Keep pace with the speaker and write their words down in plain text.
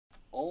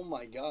Oh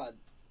my god.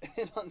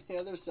 And on the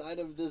other side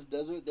of this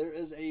desert, there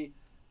is a...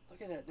 Look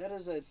at that. That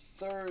is a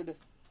third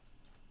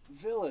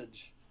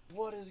village.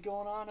 What is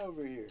going on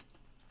over here?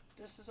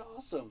 This is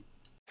awesome.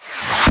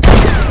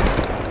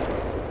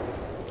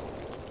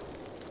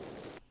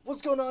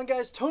 What's going on,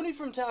 guys? Tony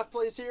from TAF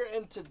Plays here,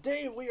 and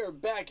today we are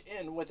back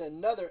in with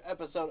another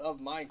episode of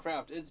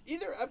Minecraft. It's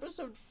either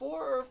episode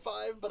 4 or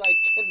 5, but I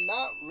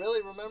cannot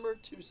really remember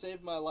to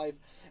save my life.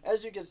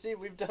 As you can see,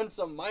 we've done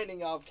some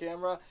mining off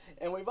camera,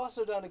 and we've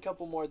also done a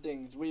couple more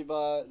things. We've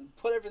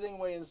put everything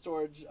away in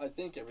storage. I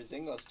think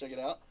everything. Let's check it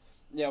out.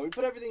 Yeah, we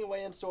put everything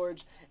away in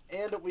storage,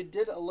 and we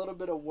did a little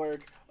bit of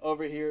work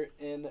over here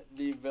in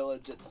the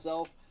village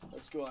itself.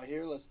 Let's go out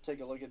here. Let's take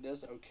a look at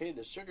this. Okay,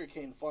 the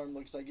sugarcane farm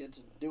looks like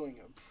it's doing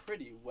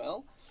pretty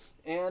well.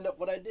 And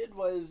what I did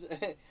was,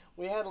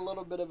 we had a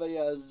little bit of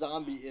a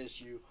zombie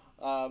issue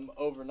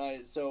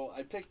overnight. So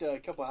I picked a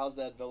couple houses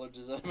that had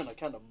villages in them, and I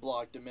kind of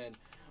blocked them in.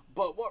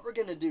 But what we're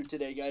going to do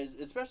today, guys,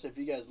 especially if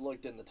you guys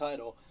looked in the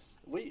title,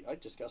 I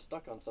just got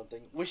stuck on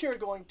something. We are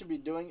going to be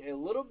doing a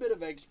little bit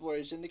of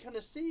exploration to kind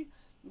of see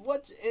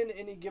what's in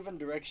any given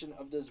direction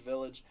of this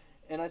village.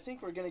 And I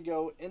think we're going to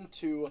go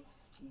into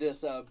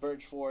this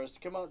birch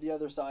forest, come out the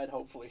other side,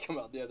 hopefully come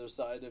out the other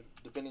side,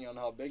 depending on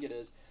how big it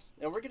is.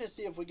 And we're going to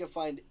see if we can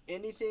find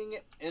anything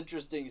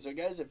interesting. So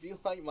guys, if you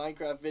like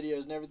Minecraft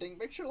videos and everything,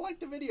 make sure to like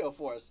the video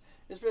for us,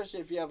 especially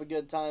if you have a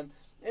good time.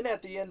 And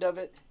at the end of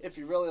it, if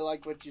you really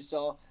like what you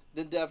saw,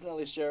 then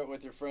definitely share it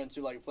with your friends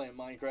who like playing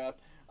Minecraft.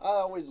 I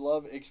always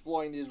love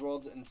exploring these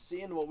worlds and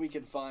seeing what we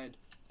can find.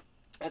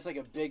 That's like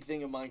a big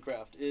thing of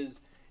Minecraft, is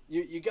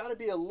you got to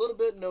be a little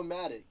bit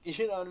nomadic,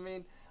 you know what I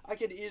mean? I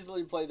could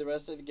easily play the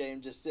rest of the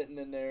game just sitting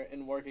in there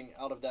and working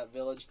out of that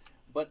village,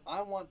 but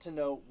I want to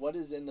know what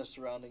is in the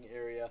surrounding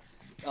area.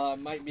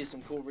 Might be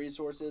some cool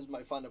resources,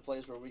 might find a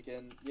place where we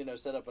can, you know,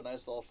 set up a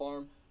nice little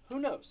farm. Who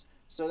knows?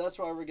 So that's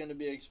why we're going to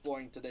be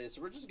exploring today.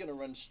 So we're just going to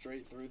run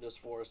straight through this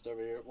forest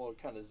over here. Well,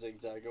 kind of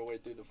zigzag our way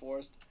through the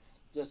forest,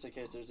 just in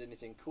case there's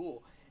anything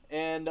cool.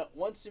 And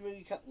once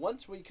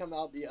we come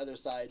out the other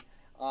side,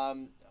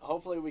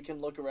 hopefully we can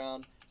look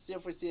around, see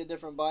if we see a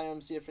different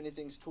biome, see if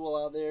anything's cool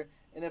out there.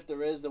 And if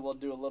there is, then we'll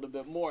do a little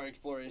bit more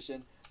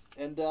exploration.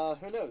 And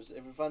who knows,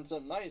 if we find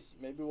something nice,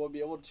 maybe we'll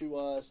be able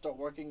to start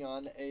working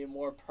on a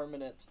more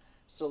permanent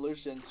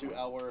solution to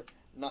our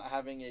not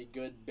having a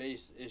good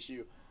base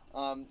issue.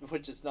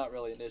 Which is not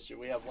really an issue.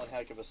 We have one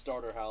heck of a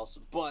starter house,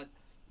 but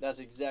that's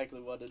exactly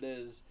what it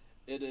is.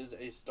 It is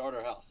a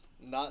starter house,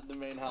 not the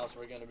main house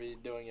we're going to be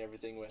doing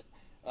everything with.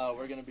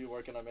 We're going to be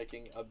working on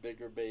making a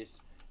bigger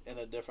base in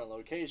a different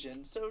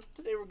location. So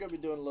today we're going to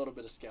be doing a little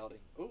bit of scouting.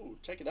 Ooh,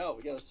 check it out.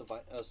 We got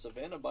a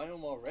savanna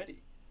biome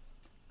already.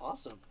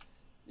 Awesome.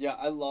 Yeah,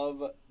 I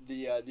love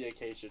the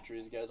acacia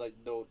trees, guys. Like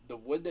the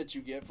wood that you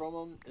get from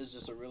them is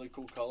just a really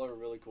cool color, a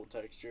really cool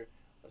texture.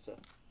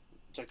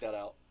 Check that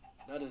out.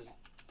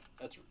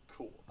 That's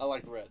cool. I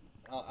like red.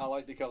 I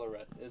like the color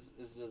red. It's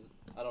just,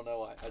 I don't know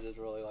why. I just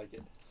really like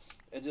it.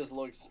 It just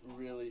looks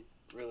really,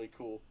 really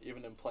cool,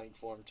 even in plank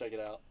form. Check it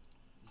out.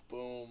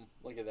 Boom.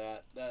 Look at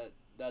that.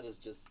 That is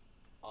just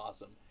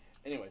awesome.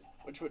 Anyways,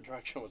 which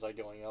direction was I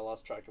going? I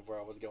lost track of where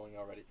I was going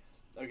already.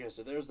 Okay,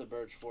 so there's the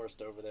birch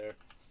forest over there.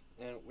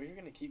 And we're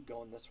going to keep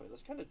going this way.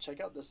 Let's kind of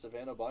check out the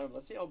savanna biome.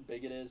 Let's see how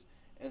big it is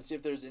and see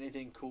if there's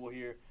anything cool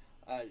here.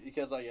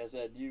 Because like I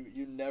said,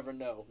 you never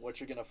know what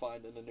you're going to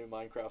find in the new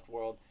Minecraft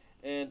world.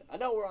 And I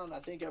know we're on, I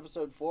think,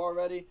 episode 4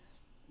 already,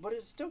 but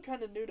it's still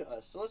kind of new to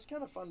us. So let's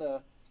kind of find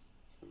a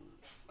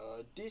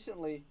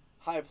decently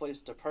high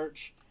place to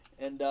perch.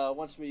 And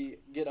once we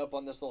get up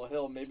on this little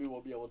hill, maybe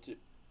we'll be able to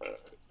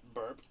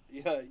burp.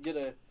 Yeah, get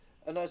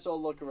a nice little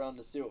look around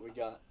to see what we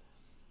got.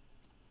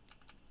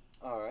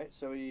 Alright,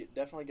 so we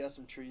definitely got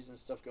some trees and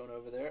stuff going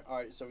over there.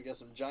 Alright, so we got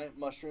some giant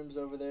mushrooms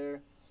over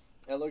there.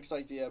 It looks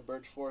like the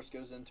birch forest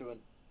goes into an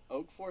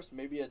oak forest,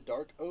 maybe a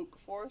dark oak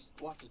forest.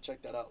 We'll have to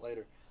check that out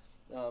later.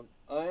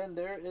 And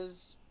there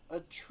is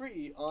a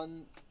tree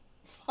on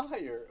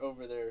fire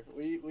over there.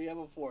 We have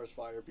a forest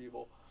fire,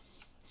 people.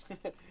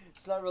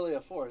 It's not really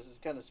a forest. It's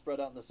kind of spread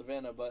out in the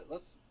savannah. But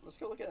let's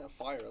go look at that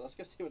fire. Let's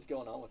go see what's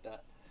going on with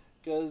that,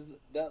 because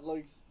that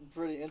looks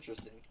pretty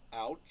interesting.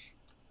 Ouch.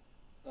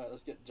 All right,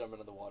 let's jump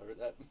into the water.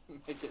 That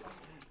make it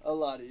a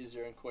lot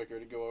easier and quicker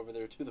to go over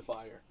there to the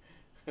fire,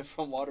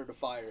 from water to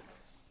fire.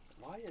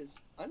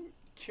 I'm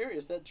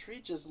curious, that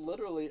tree just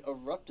literally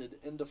erupted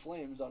into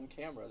flames on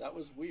camera. That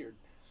was weird.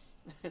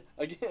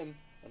 Again,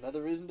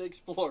 another reason to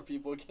explore,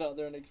 people. Get out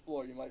there and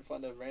explore. You might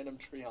find a random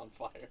tree on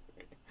fire.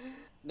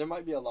 There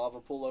might be a lava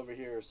pool over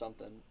here or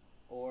something.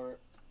 Or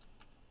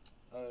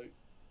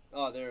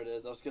oh, there it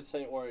is. I was gonna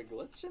say, or a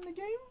glitch in the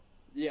game?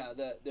 Yeah,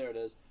 there it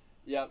is.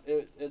 Yeah,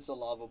 it's a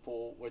lava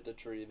pool with a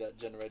tree that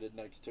generated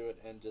next to it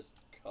and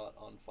just caught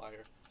on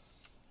fire.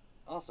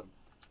 Awesome.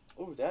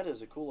 Oh, that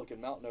is a cool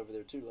looking mountain over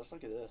there too. Let's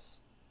look at this.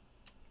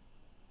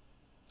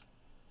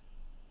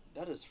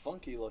 That is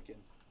funky looking.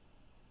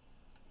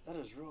 That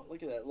is real.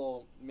 Look at that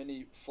little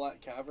mini flat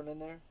cavern in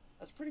there.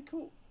 That's pretty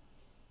cool.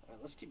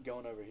 Alright, let's keep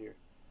going over here.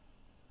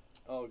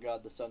 Oh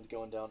god, the sun's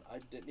going down. I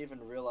didn't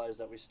even realize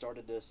that we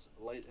started this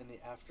late in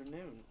the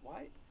afternoon.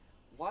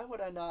 Why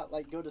would I not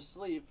like go to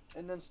sleep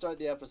and then start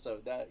the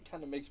episode? That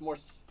kind of makes more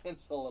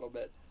sense a little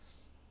bit.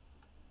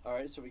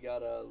 Alright, so we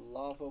got a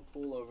lava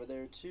pool over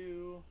there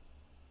too.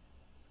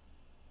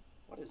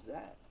 What is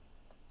that?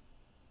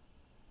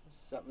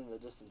 Something in the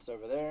distance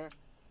over there.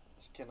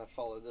 Just kind of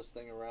follow this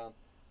thing around.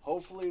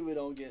 Hopefully we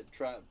don't get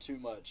trapped too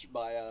much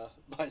by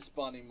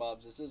spawning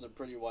mobs. This is a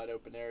pretty wide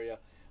open area,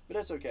 but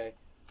it's okay.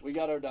 We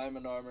got our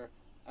diamond armor.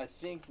 I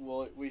think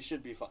we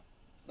should be fine.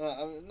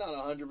 Not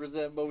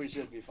 100%, but we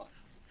should be fine.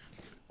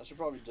 I should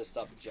probably just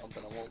stop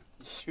jumping. I won't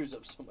use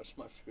up so much of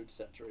my food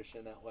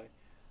saturation that way.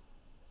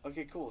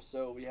 Okay, cool.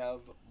 So we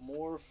have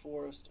more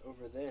forest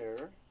over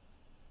there.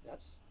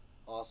 That's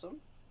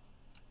awesome.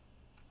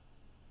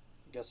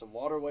 We got some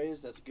waterways.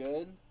 That's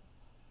good.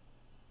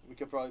 We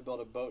could probably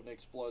build a boat and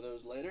explore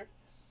those later.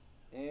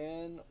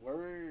 And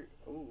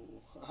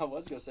I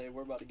was going to say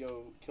we're about to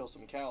go kill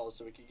some cows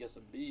so we can get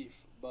some beef.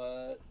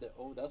 But,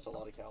 that's a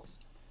lot of cows.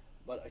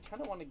 But I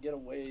kind of want to get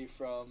away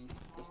from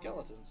the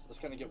skeletons. Let's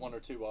kind of get one or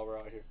two while we're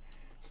out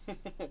here.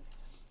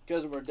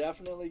 Because we're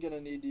definitely going to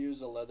need to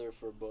use the leather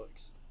for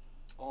books.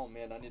 Oh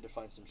man, I need to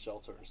find some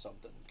shelter or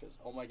something. Because,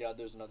 oh my god,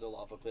 there's another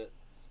lava pit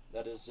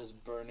that is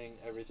just burning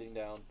everything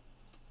down.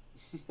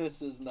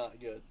 This is not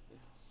good.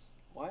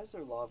 Why is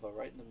there lava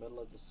right in the middle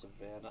of the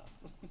savannah?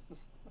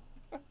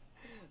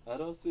 I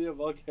don't see a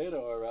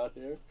volcano around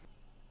here.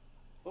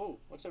 Oh,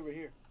 what's over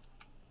here?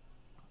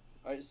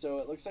 Alright, so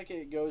it looks like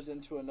it goes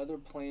into another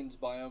plains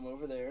biome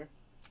over there.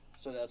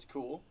 So that's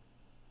cool.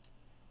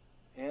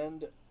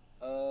 And,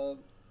 I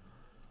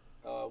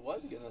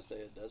was gonna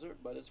say a desert,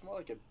 but it's more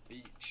like a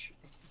beach.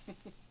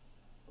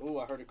 Ooh,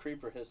 I heard a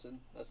creeper hissing.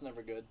 That's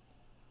never good.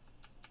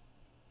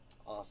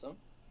 Awesome.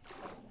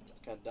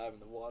 Kind of dive in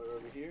the water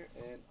over here,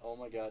 and oh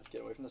my god,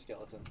 get away from the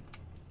skeleton.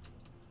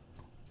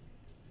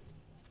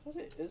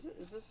 Is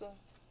this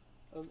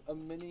a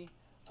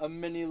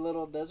mini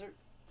little desert?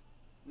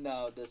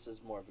 No, this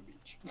is more of a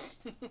beach.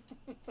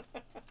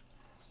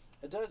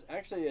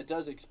 It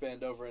does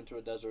expand over into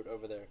a desert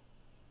over there.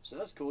 So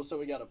that's cool. So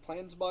we got a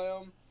plains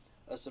biome,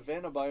 a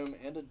savanna biome,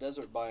 and a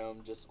desert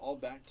biome just all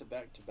back to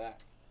back to back.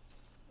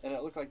 And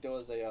it looked like there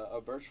was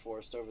a birch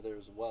forest over there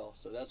as well.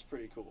 So that's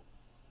pretty cool.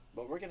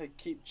 But we're going to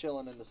keep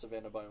chilling in the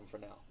savanna biome for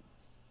now.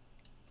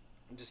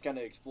 And just kind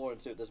of explore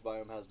and see what this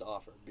biome has to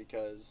offer.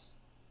 Because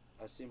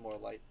I see more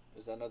light.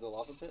 Is that another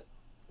lava pit?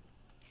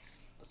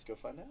 Let's go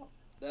find out.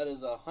 That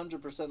is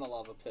 100% a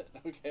lava pit.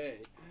 Okay.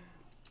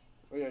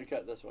 We're going to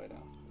cut this way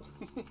now.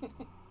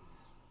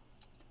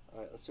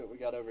 Alright, let's see what we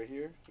got over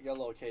here. We got a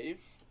little cave.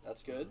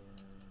 That's good.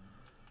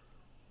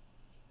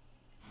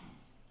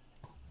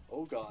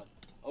 Oh god.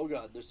 Oh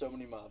god, there's so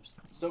many mobs.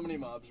 So many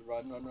mobs.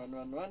 Run, run, run,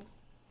 run, run.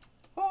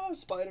 Oh,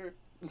 spider.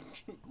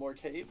 More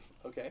cave.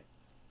 Okay.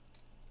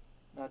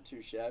 Not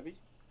too shabby.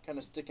 Kind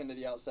of sticking to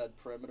the outside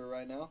perimeter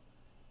right now.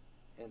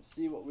 And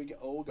see what we get.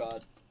 Oh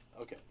god.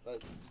 Okay,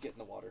 let's get in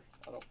the water.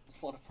 I don't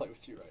want to play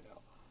with you right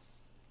now.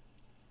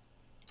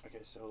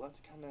 Okay, so let's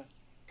kind of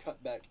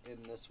cut back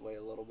in this way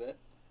a little bit.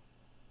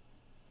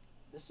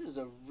 This is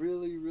a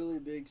really, really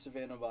big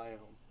savanna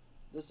biome.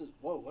 This is...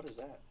 Whoa, what is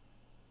that?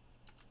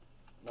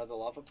 Another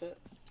lava pit?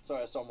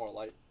 Sorry, I saw more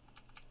light.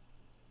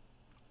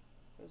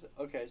 What is it?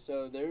 Okay,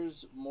 so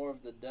there's more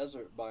of the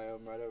desert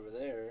biome right over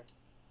there.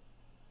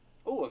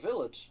 Oh, a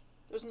village.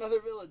 There's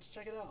another village.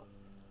 Check it out.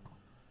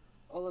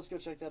 Oh, let's go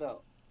check that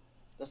out.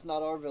 That's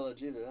not our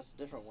village either. That's a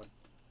different one.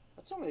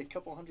 That's only a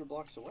couple hundred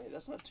blocks away.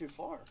 That's not too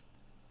far.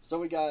 So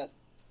we got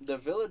the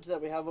village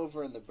that we have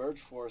over in the birch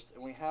forest,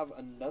 and we have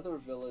another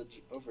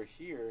village over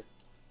here,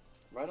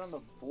 right on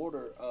the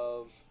border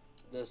of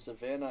the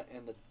savanna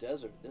and the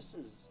desert. This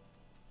is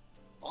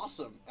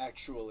awesome,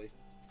 actually.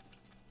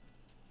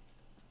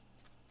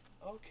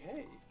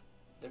 Okay.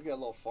 They've got a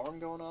little farm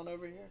going on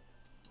over here.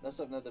 That's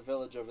something that the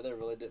village over there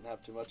really didn't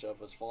have too much of,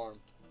 was farm.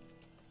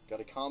 Got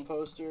a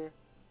composter.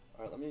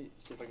 Alright, let me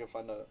see if I can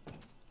find a...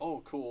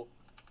 Oh, cool.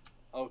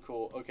 Oh,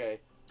 cool. Okay.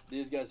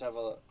 These guys have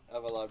a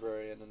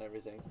librarian and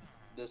everything.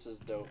 This is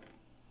dope.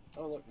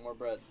 Oh, look, more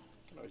bread.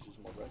 Can always use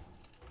more bread.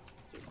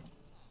 Dude.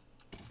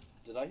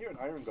 Did I hear an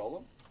iron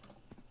golem?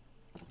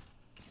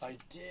 I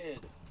did.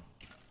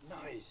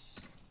 Nice.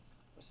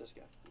 What's this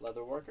guy?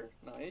 Leather worker.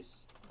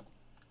 Nice.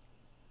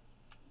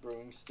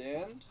 Brewing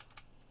stand.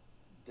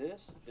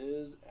 This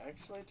is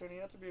actually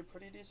turning out to be a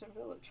pretty decent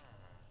village.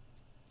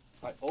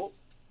 Alright, oh.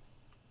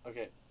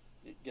 Okay.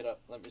 Get up.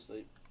 Let me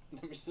sleep.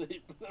 Let me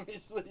sleep. Let me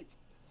sleep.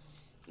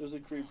 There's a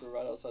creeper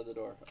right outside the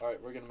door.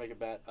 Alright, we're going to make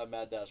a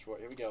mad dash for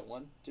it. Here we go.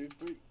 1, 2,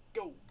 3,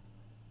 go!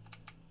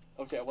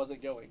 Okay, I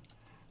wasn't going.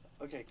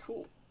 Okay,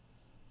 cool.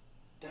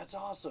 That's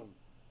awesome.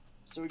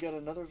 So we got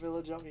another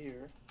village out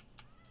here.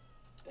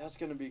 That's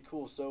going to be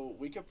cool. So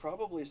we could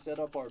probably set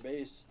up our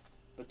base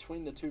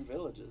between the two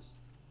villages.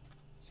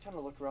 Let's kind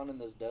of look around in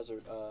this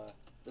desert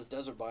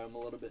biome a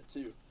little bit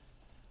too.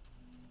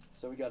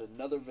 So we got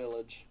another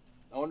village.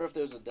 I wonder if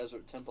there's a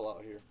desert temple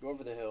out here. Go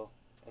over the hill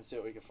and see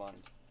what we can find.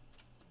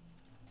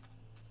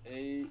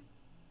 A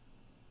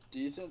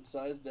decent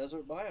sized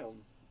desert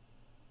biome.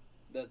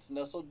 that's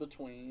nestled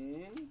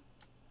between.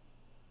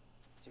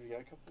 So we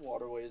got a couple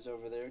waterways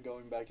over there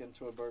going back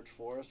into a birch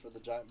forest with the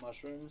giant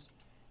mushrooms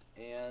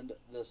and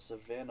the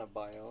savanna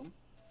biome.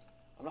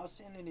 I'm not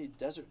seeing any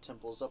desert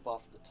temples up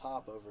off the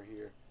top over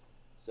here,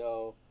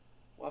 so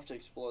we'll have to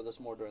explore this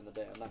more during the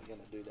day. I'm not going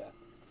to do that.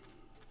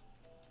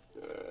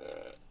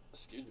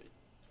 Excuse me.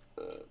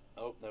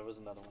 Oh, there was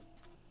another one.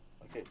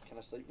 Okay, can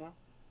I sleep now?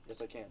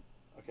 Yes, I can.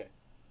 Okay.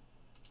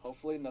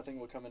 Hopefully nothing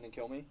will come in and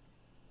kill me.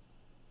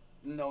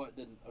 No, it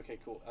didn't. Okay,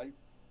 cool. I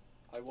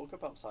woke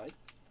up outside.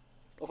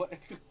 What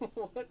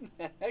in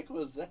the heck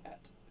was that?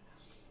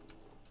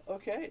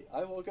 Okay,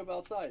 I woke up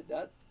outside.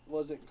 That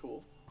wasn't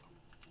cool.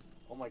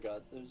 Oh my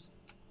god, there's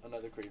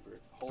another creeper.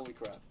 Holy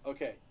crap.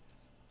 Okay,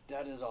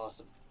 that is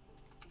awesome.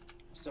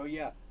 So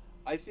yeah,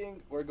 I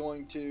think we're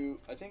going to,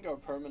 I think our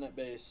permanent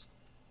base,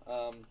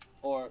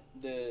 or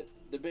the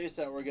base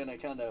that we're going to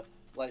kind of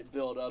like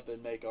build up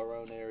and make our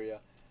own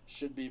area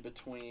should be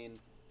between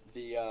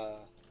the,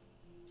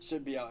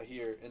 should be out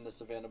here in the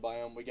savanna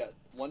biome. We got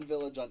one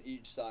village on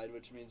each side,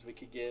 which means we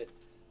could get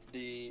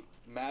the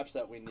maps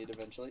that we need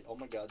eventually. Oh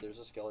my god, there's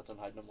a skeleton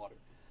hiding in water.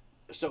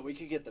 So we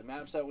could get the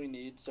maps that we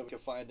need, so we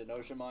could find an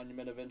ocean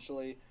monument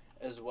eventually,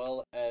 as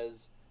well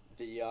as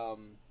the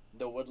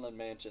woodland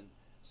mansion.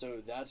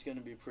 So that's going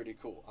to be pretty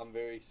cool. I'm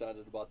very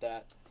excited about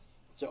that.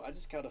 So I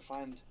just got to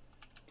find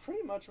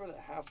pretty much where the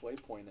halfway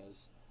point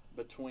is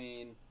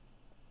between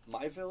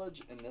my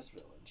village and this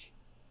village.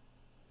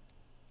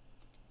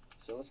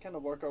 So let's kind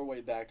of work our way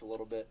back a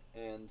little bit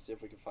and see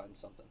if we can find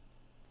something.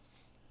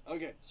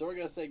 Okay, so we're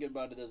going to say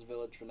goodbye to this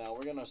village for now.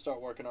 We're going to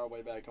start working our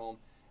way back home.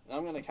 And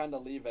I'm going to kind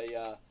of leave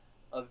a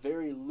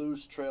very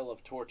loose trail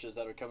of torches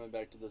that are coming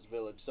back to this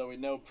village, so we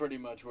know pretty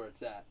much where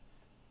it's at.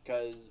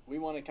 Because we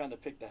want to kind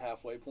of pick the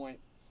halfway point,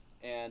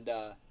 and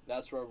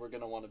that's where we're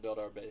going to want to build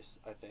our base,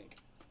 I think.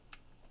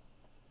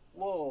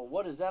 Whoa,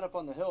 what is that up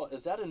on the hill?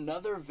 Is that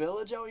another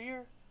village out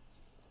here?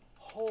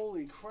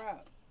 Holy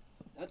crap.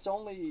 That's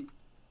only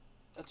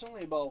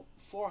about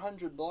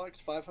 400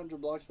 blocks,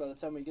 500 blocks by the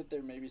time we get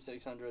there, maybe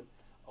 600,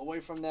 away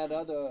from the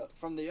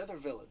other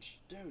village.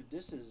 Dude,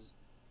 this is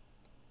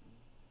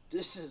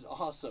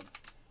awesome.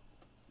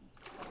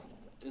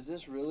 Is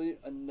this really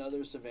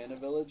another savanna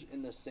village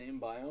in the same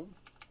biome?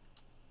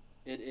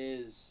 It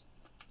is.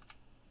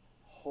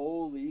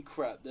 Holy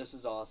crap, this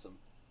is awesome.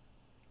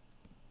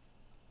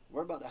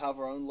 We're about to have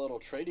our own little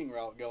trading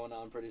route going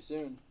on pretty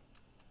soon.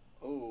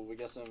 Oh, we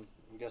got some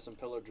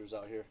pillagers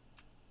out here.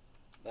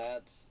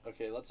 That's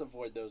okay, let's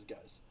avoid those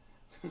guys.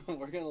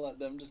 We're gonna let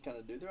them just kind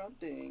of do their own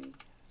thing.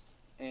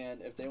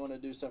 And if they want to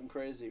do something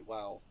crazy,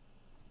 wow.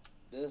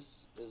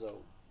 This is a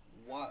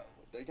wow.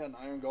 They got an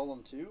iron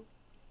golem too?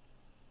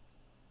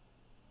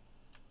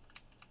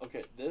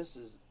 Okay, this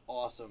is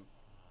awesome.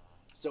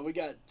 So we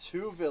got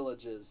 2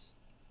 villages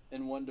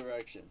in one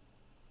direction.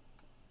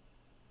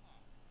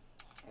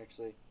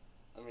 Actually,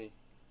 I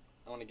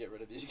want to get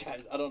rid of these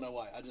guys. I don't know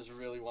why. I just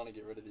really want to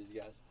get rid of these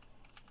guys.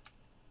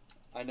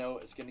 I know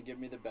it's going to give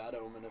me the bad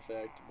omen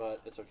effect,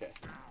 but it's okay.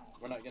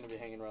 We're not going to be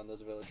hanging around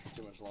this village for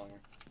too much longer.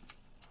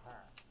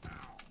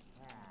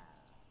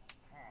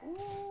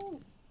 Ooh.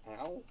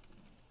 Ow.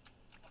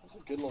 That's a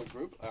good little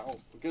group. Ow.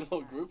 A good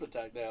little group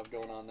attack they have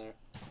going on there.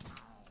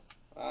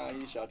 Ah,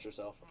 you shot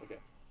yourself. Okay.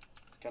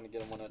 Let's kind of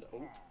get them one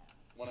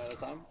at a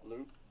time.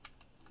 Loop.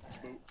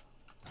 Boop.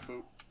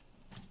 Boop.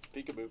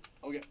 Peekaboo.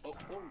 Okay. Oh.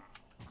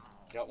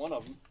 Got one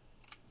of them.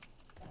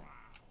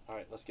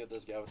 Alright, let's get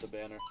this guy with the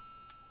banner.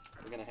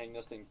 We're going to hang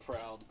this thing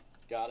proud.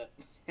 Got it.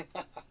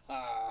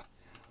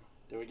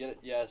 Did we get it?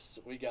 Yes,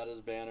 we got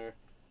his banner.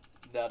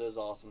 That is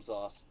awesome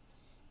sauce.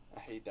 I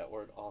hate that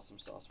word, awesome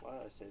sauce. Why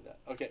did I say that?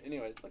 Okay,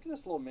 anyways, look at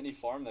this little mini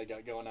farm they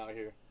got going out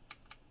here.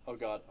 Oh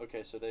god.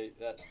 Okay, so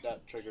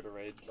that triggered a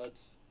raid.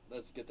 Let's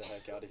get the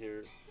heck out of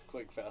here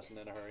quick, fast, and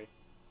in a hurry.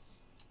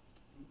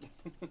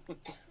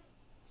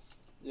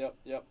 Yep,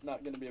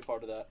 not going to be a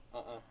part of that.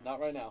 Not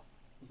right now.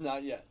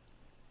 Not yet.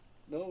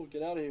 No,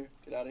 get out of here.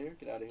 Get out of here.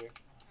 Get out of here.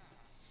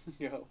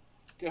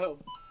 Go.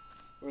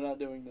 We're not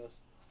doing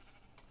this.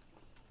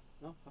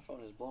 No, my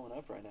phone is blowing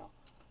up right now.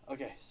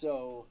 Okay,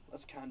 so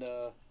let's kind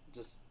of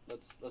just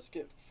let's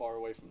get far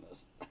away from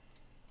this.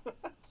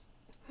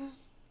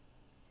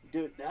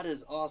 Dude, that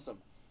is awesome.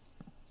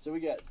 So we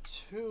got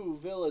 2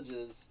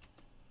 villages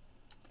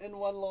in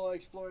one little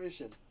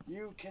exploration.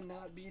 You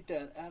cannot beat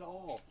that at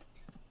all.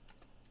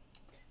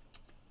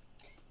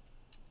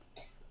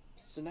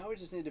 So now we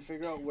just need to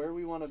figure out where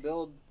we want to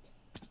build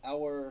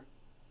our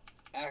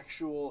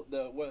actual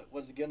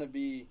what's gonna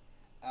be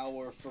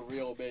our for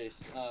real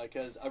base,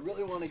 because I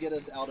really want to get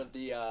us out of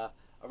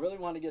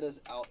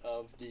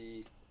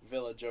the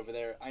village over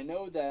there. I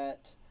know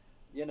that,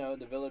 you know,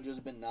 the villagers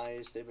have been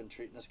nice, they've been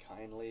treating us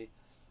kindly,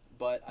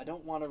 but I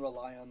don't want to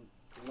rely on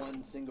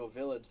one single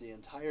village the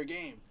entire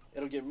game.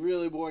 It'll get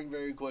really boring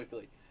very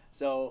quickly.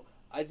 So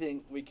I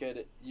think we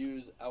could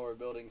use our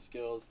building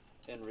skills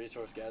and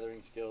resource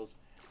gathering skills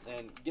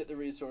and get the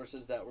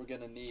resources that we're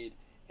gonna need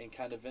and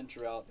kind of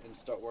venture out and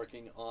start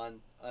working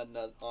on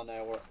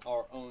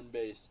our own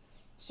base.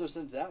 So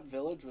since that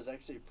village was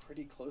actually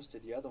pretty close to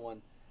the other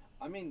one,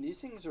 I mean, these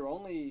things are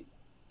only,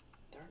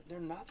 they're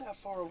not that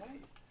far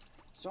away.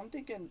 So I'm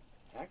thinking,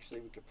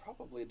 actually, we could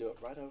probably do it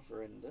right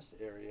over in this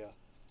area.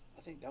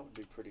 I think that would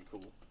be pretty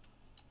cool.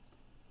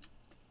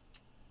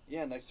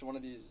 Yeah, next to one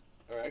of these,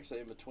 or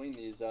actually in between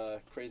these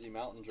crazy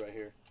mountains right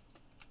here.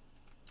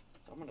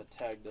 So I'm going to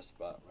tag this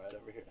spot right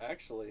over here.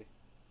 Actually,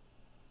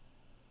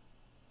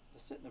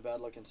 this isn't a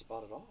bad looking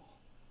spot at all.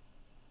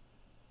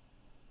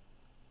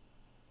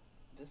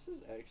 This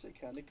is actually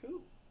kind of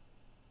cool.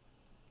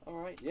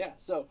 Alright, yeah,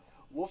 so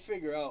we'll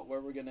figure out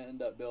where we're going to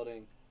end up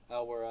building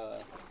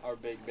our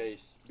big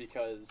base,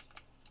 because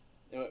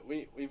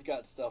we've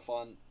got stuff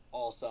on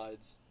all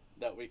sides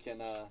that we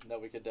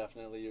could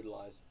definitely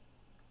utilize.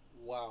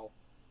 Wow,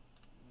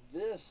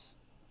 this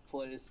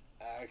place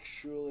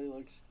actually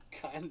looks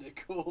kind of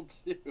cool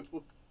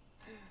too.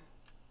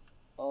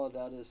 Oh,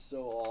 that is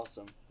so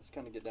awesome. Let's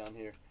kind of get down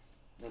here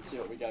and see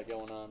what we got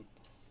going on.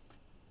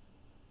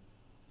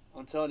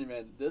 I'm telling you,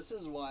 man, this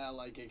is why I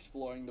like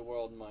exploring the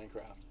world in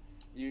Minecraft.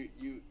 You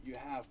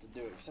have to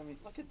do it. 'Cause I mean,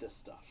 look at this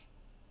stuff.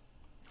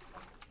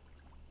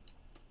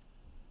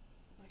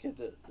 Look at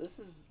this. This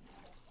is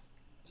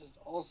just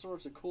all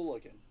sorts of cool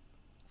looking.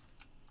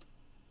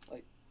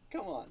 Like,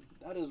 come on,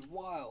 that is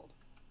wild.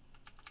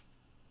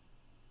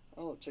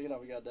 Oh, check it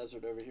out. We got a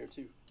desert over here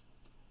too.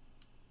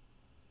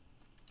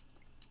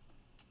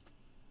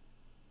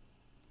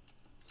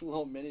 A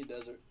little mini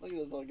desert. Look at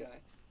this little guy.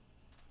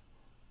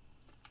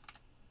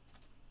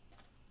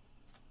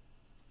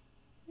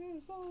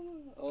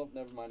 Oh,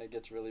 never mind. It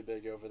gets really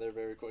big over there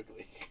very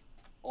quickly.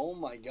 Oh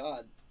my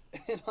god.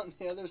 And on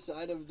the other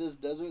side of this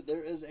desert,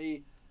 there is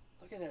a...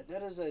 Look at that.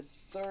 That is a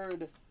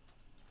third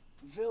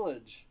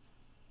village.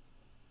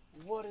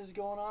 What is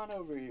going on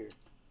over here?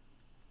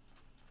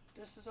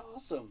 This is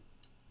awesome.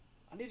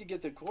 I need to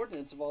get the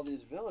coordinates of all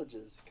these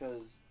villages,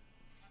 because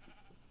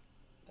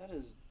that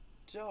is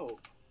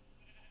dope.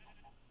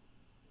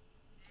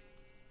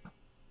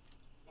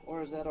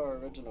 Or is that our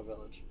original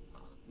village?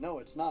 No,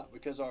 it's not,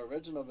 because our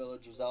original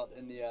village was out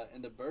in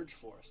the birch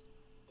forest.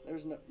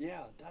 There's no...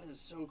 Yeah, that is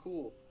so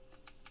cool.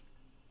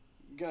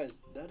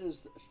 Guys, that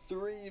is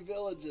 3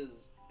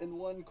 villages in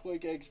one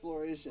quick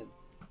exploration.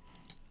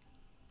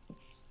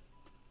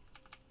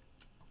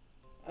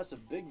 That's a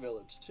big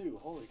village too.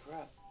 Holy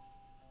crap.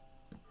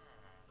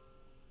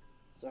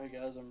 Sorry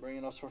guys, I'm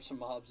bringing all sorts of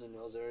mobs in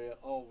y'all's area.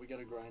 Oh, we got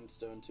a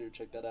grindstone too.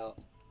 Check that out.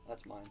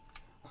 That's mine.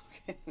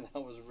 Okay,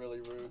 that was really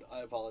rude. I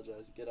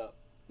apologize. Get up.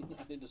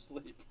 I need to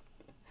sleep.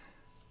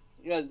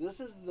 Guys, this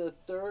is the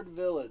 3rd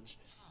village.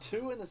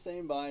 2 in the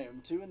same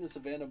biome, 2 in the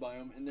savanna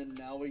biome, and then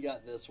now we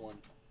got this one.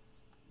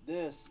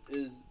 This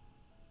is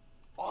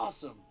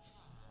awesome.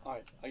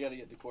 Alright, I gotta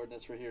get the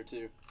coordinates for here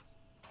too.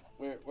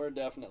 We're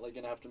definitely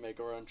gonna have to make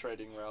our own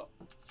trading route.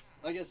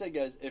 Like I said,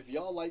 guys, if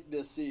y'all like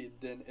this seed,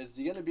 then it's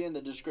gonna be in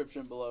the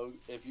description below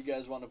if you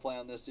guys want to play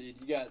on this seed.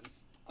 You got,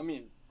 I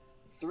mean,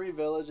 3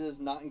 villages,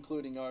 not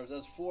including ours.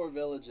 That's 4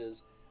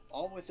 villages,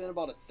 all within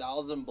about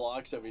 1,000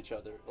 blocks of each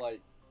other. Like,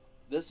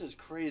 this is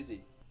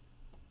crazy.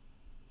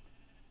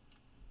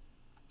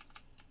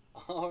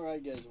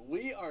 Alright guys,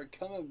 we are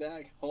coming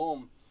back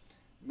home.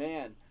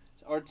 Man,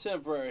 our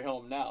temporary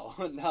home now,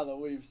 now that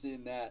we've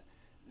seen that.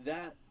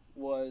 That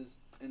was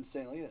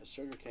insane. Look at that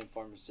sugarcane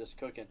farm is just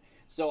cooking.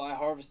 So I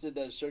harvested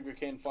that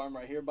sugarcane farm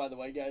right here. By the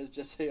way guys,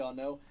 just so y'all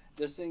know,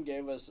 this thing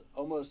gave us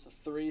almost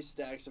 3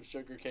 stacks of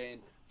sugarcane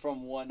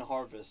from one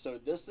harvest. So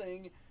this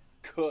thing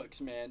cooks,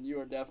 man.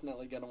 You are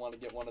definitely going to want to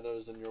get one of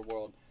those in your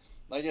world.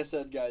 Like I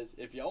said, guys,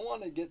 if y'all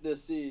want to get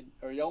this seed,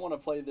 or y'all want to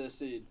play this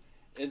seed,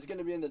 it's going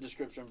to be in the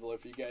description below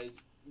for you guys.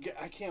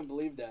 I can't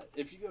believe that.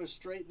 If you go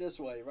straight this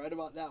way, right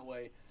about that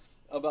way,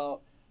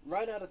 about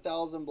right at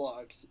 1,000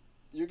 blocks,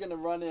 you're going to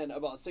run in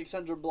about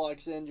 600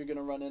 blocks in, you're going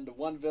to run into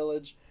one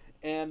village,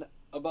 and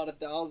about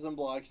 1,000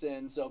 blocks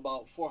in, so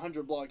about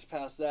 400 blocks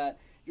past that,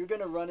 you're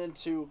going to run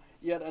into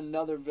yet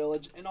another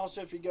village. And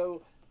also if you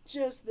go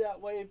just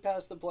that way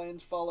past the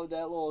plains, follow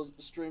that little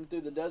stream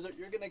through the desert,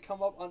 you're going to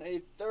come up on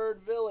a 3rd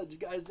village.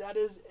 Guys, that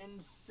is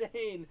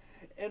insane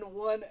in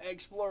one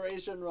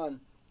exploration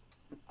run.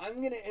 I'm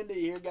going to end it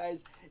here,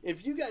 guys.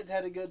 If you guys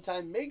had a good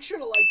time, make sure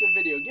to like the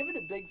video. Give it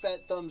a big fat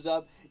thumbs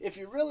up. If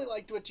you really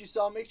liked what you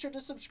saw, make sure to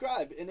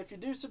subscribe. And if you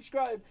do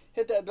subscribe,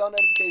 hit that bell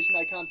notification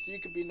icon so you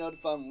can be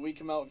notified when we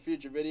come out with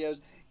future videos.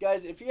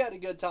 Guys, if you had a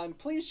good time,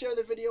 please share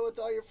the video with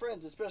all your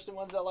friends, especially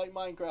ones that like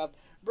Minecraft.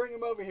 Bring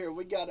them over here.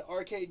 We got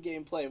arcade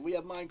gameplay, we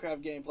have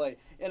Minecraft gameplay,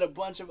 and a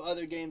bunch of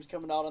other games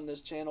coming out on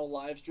this channel,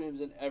 live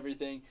streams and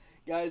everything.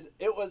 Guys,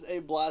 it was a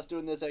blast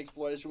doing this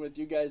exploration with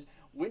you guys.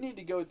 We need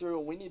to go through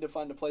and we need to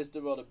find a place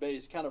to build a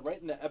base kind of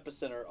right in the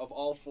epicenter of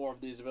all 4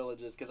 of these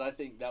villages, because I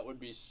think that would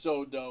be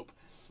so dope.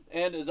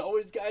 And as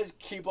always, guys,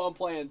 keep on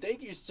playing.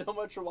 Thank you so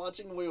much for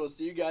watching. We will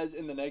see you guys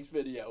in the next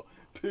video.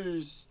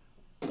 Peace.